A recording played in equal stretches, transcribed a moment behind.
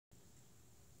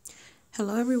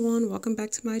Hello everyone, welcome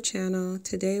back to my channel.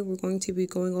 Today we're going to be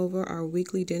going over our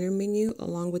weekly dinner menu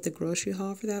along with the grocery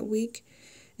haul for that week.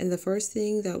 And the first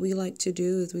thing that we like to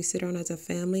do is we sit down as a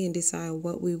family and decide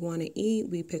what we want to eat.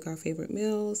 We pick our favorite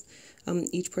meals.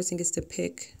 Each person gets to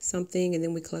pick something and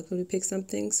then we collectively pick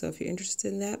something. So if you're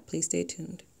interested in that, please stay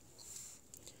tuned.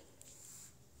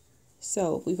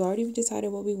 So we've already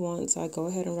decided what we want, so I go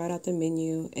ahead and write out the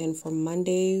menu. And for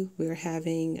Monday, we're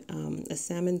having a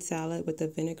salmon salad with a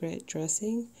vinaigrette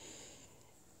dressing.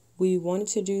 We wanted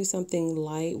to do something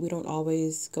light. We don't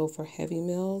always go for heavy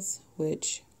meals,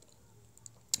 which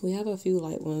we have a few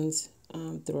light ones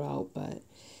throughout.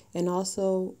 And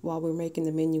also, while we're making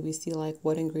the menu, we see like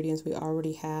what ingredients we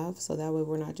already have, so that way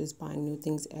we're not just buying new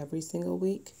things every single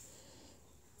week.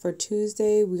 For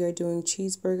Tuesday, we are doing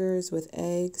cheeseburgers with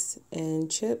eggs and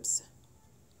chips.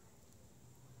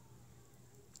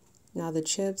 Now the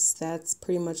chips, that's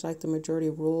pretty much like the majority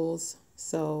rules.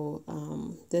 So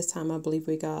this time I believe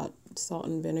we got salt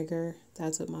and vinegar.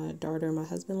 That's what my daughter and my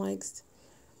husband likes.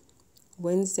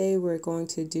 Wednesday, we're going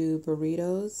to do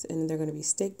burritos, and they're going to be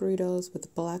steak burritos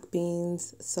with black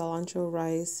beans, cilantro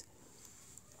rice,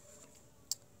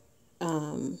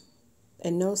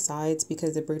 and no sides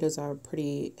because the burritos are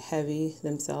pretty heavy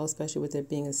themselves, especially with it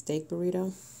being a steak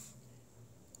burrito.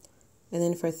 And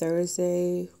then for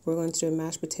Thursday, we're going to do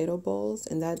mashed potato bowls,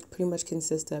 and that pretty much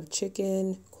consists of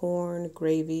chicken, corn,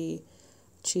 gravy,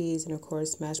 cheese, and of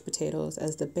course mashed potatoes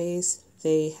as the base.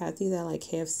 They had these at like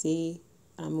KFC.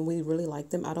 We really like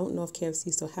them. I don't know if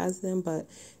KFC still has them, but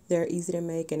they're easy to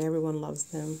make and everyone loves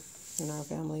them in our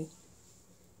family.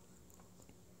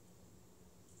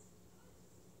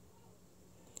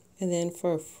 And then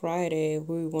for Friday,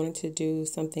 we wanted to do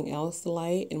something else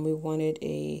light, and we wanted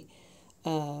a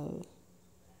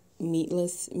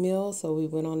meatless meal. So we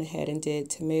went on ahead and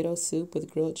did tomato soup with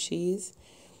grilled cheese.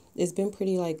 It's been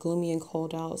pretty like gloomy and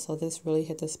cold out, so this really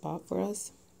hit the spot for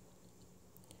us.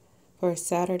 For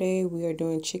Saturday, we are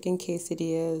doing chicken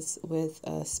quesadillas with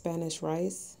Spanish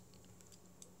rice.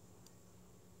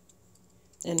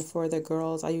 And for the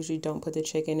girls, I usually don't put the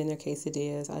chicken in their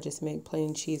quesadillas. I just make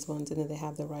plain cheese ones, and then they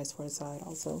have the rice for the side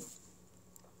also.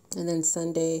 And then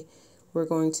Sunday, we're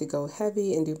going to go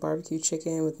heavy and do barbecue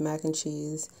chicken with mac and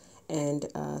cheese and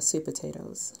sweet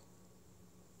potatoes.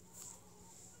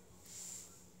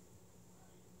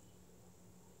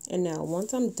 And now,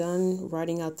 once I'm done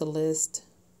writing out the list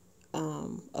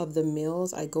of the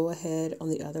meals, I go ahead on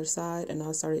the other side and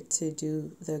I'll start to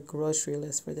do the grocery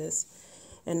list for this.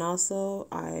 And also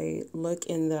I look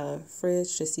in the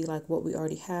fridge to see like what we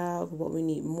already have, what we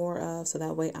need more of, so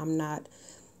that way I'm not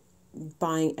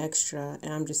buying extra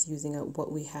and I'm just using up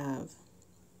what we have.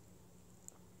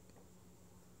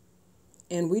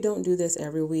 And we don't do this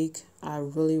every week. I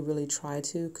really try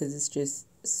to, because it's just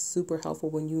super helpful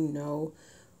when you know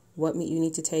what meat you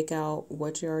need to take out,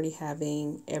 what you're already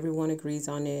having. Everyone agrees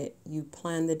on it. You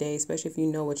plan the day, especially if you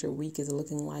know what your week is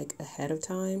looking like ahead of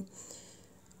time.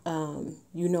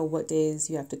 You know what days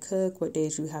you have to cook, what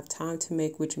days you have time to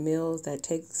make which meals that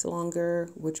takes longer,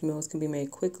 which meals can be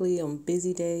made quickly on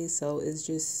busy days. So it's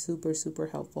just super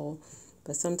helpful.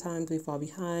 But sometimes we fall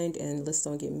behind and lists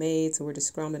don't get made, so we're just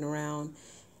scrambling around.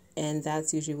 And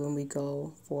that's usually when we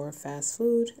go for fast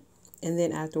food. And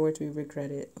then afterwards we regret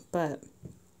it. And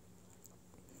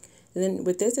then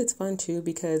with this, it's fun too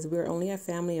because we're only a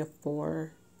family of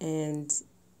 4. And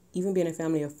even being a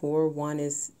family of 4, one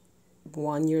is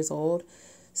 1 year old.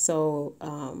 So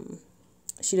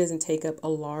she doesn't take up a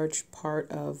large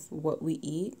part of what we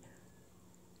eat.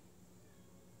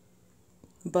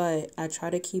 But I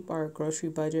try to keep our grocery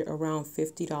budget around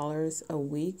 $50 a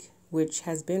week, which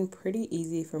has been pretty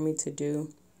easy for me to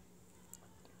do.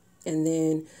 And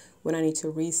then when I need to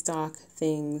restock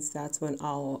things, that's when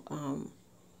I'll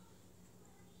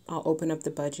open up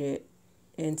the budget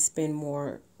and spend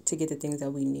more to get the things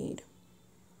that we need.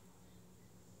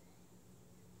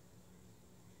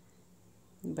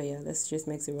 But yeah, this just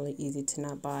makes it really easy to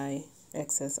not buy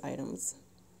excess items.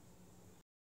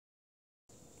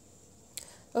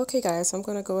 Okay guys, so I'm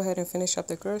going to go ahead and finish up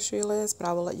the grocery list, but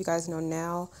I will let you guys know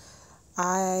now.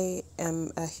 I am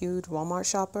a huge Walmart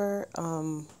shopper.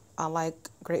 I like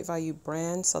Great Value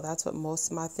brand, so that's what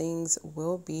most of my things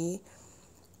will be.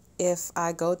 If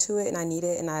I go to it and I need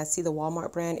it and I see the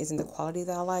Walmart brand isn't the quality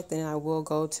that I like, then I will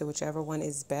go to whichever one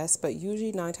is best. But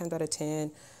usually 9 times out of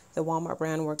 10, the Walmart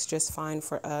brand works just fine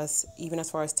for us. Even as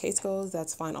far as taste goes,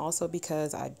 that's fine also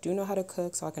because I do know how to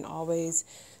cook, so I can always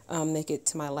make it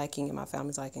to my liking and my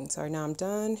family's liking. So now I'm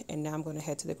done, and now I'm going to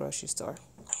head to the grocery store.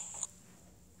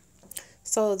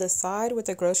 So the side with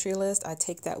the grocery list, I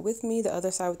take that with me. The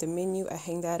other side with the menu, I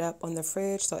hang that up on the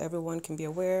fridge so everyone can be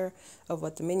aware of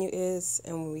what the menu is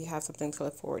and we have something to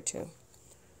look forward to.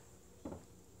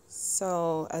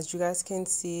 So as you guys can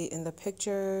see in the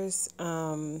pictures,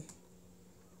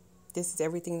 this is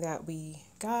everything that we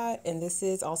got. And this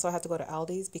is also, I have to go to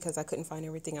Aldi's because I couldn't find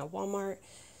everything at Walmart.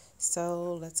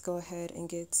 So let's go ahead and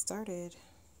get started.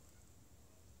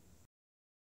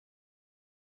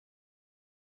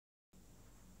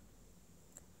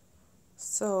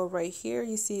 So right here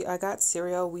you see I got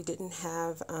cereal. We didn't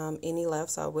have any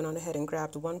left, so I went on ahead and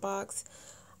grabbed one box.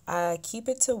 I keep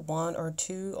it to one or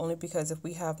two only because if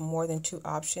we have more than two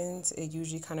options, it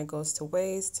usually kind of goes to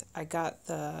waste. I got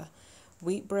the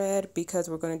wheat bread because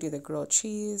we're going to do the grilled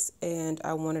cheese, and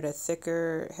I wanted a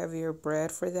thicker, heavier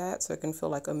bread for that so it can feel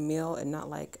like a meal and not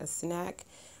like a snack.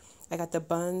 I got the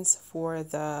buns for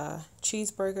the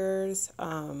cheeseburgers.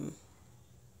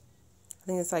 I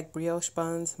think it's like brioche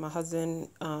buns. My husband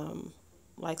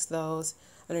likes those.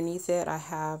 Underneath it, I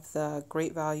have the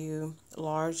Great Value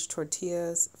large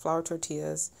tortillas, flour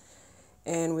tortillas.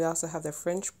 And we also have the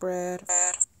French bread,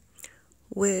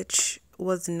 which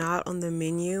was not on the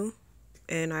menu.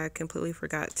 And I completely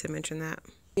forgot to mention that.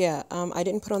 Yeah, I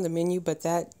didn't put on the menu, but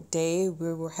that day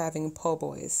we were having po'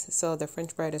 boys. So the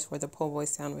French bread is for the po' boy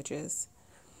sandwiches.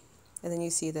 And then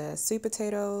you see the sweet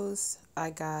potatoes.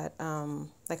 I got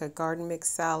like a garden mix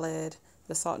salad,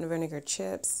 the salt and vinegar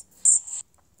chips.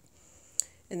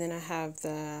 And then I have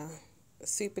the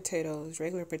sweet potatoes,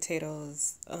 regular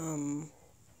potatoes,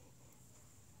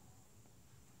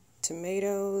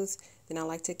 tomatoes. Then I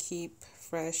like to keep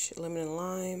fresh lemon and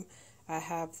lime. I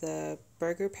have the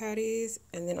burger patties.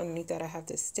 And then underneath that I have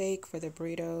the steak for the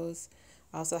burritos.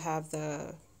 I also have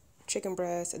the chicken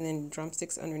breast and then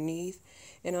drumsticks underneath.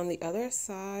 And on the other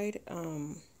side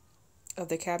of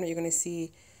the cabinet, you're going to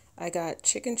see I got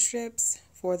chicken strips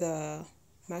for the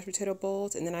mashed potato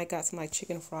bowls, and then I got some like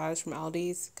chicken fries from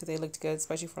Aldi's because they looked good,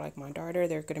 especially for like my daughter.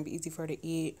 They're going to be easy for her to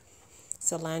eat.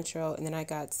 Cilantro, and then I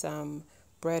got some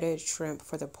breaded shrimp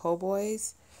for the po'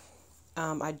 boys.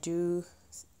 I do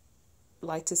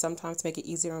like to sometimes make it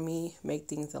easier on me, make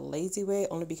things a lazy way,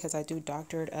 only because I do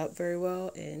doctor it up very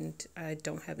well, and I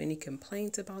don't have any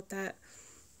complaints about that.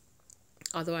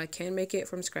 Although I can make it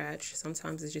from scratch,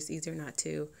 sometimes it's just easier not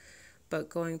to. But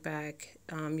going back,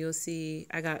 you'll see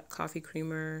I got coffee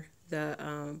creamer,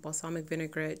 the balsamic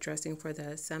vinaigrette dressing for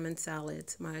the salmon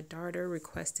salads. My daughter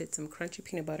requested some crunchy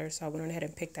peanut butter, so I went on ahead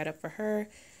and picked that up for her.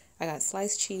 I got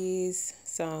sliced cheese,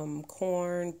 some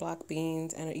corn, black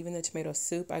beans, and even the tomato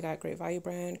soup. I got Great Value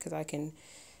brand because I can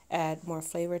add more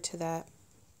flavor to that.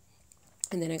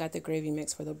 And then I got the gravy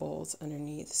mix for the bowls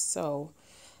underneath. So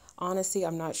honestly,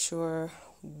 I'm not sure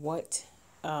what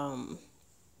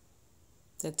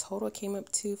the total came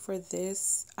up to for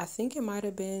this. I think it might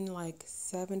have been like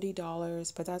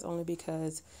 $70, but that's only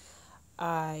because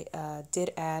I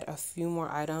did add a few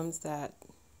more items that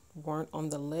weren't on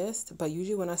the list. But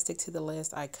usually when I stick to the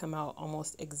list, I come out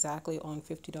almost exactly on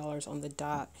 $50 on the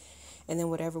dot. And then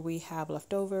whatever we have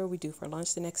left over, we do for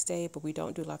lunch the next day, but we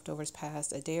don't do leftovers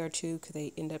past a day or two because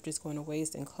they end up just going to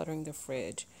waste and cluttering the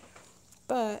fridge.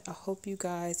 But I hope you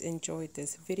guys enjoyed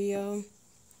this video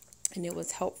and it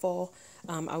was helpful.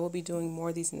 I will be doing more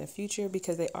of these in the future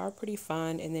because they are pretty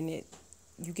fun, and then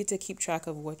you get to keep track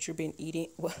of what you've been eating,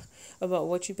 about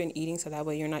what you've been eating, so that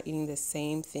way you're not eating the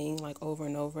same thing like over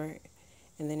and over,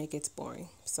 and then it gets boring.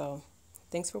 So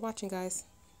thanks for watching, guys.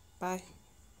 Bye.